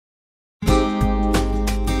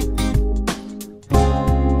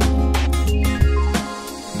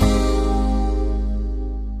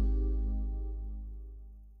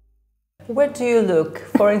Where do you look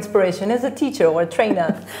for inspiration as a teacher or a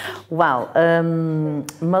trainer? Well,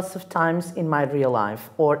 most of times in my real life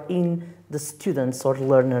or in the students or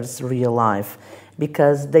learners' real life,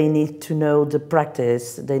 because they need to know the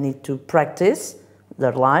practice, they need to practice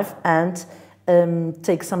their life and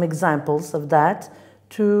take some examples of that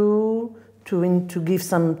to give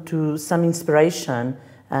some inspiration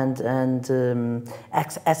and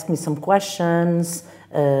ask me some questions,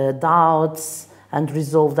 doubts, and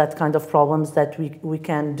resolve that kind of problems that we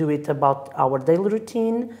can do it about our daily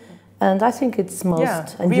routine. And I think it's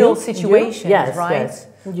most real situations, yes, right?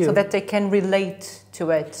 Yes, so that they can relate to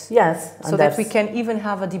it. Yes. So that we can even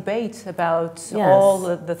have a debate about all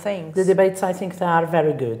the things. The debates, I think, they are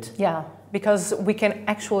very good. Yeah, because we can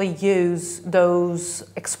actually use those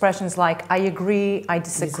expressions like I agree, I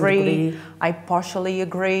disagree, I partially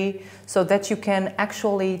agree, so that you can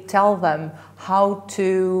actually tell them how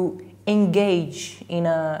to engage in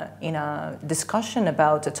a discussion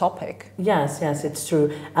about a topic. Yes, yes, it's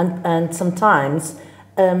true. And sometimes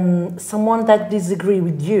someone that disagree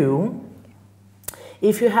with you,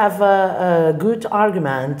 if you have a good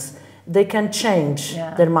argument, they can change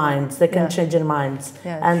their minds. They can change their minds.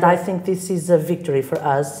 Yeah, and I think this is a victory for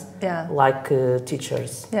us, like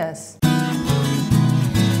teachers. Yes.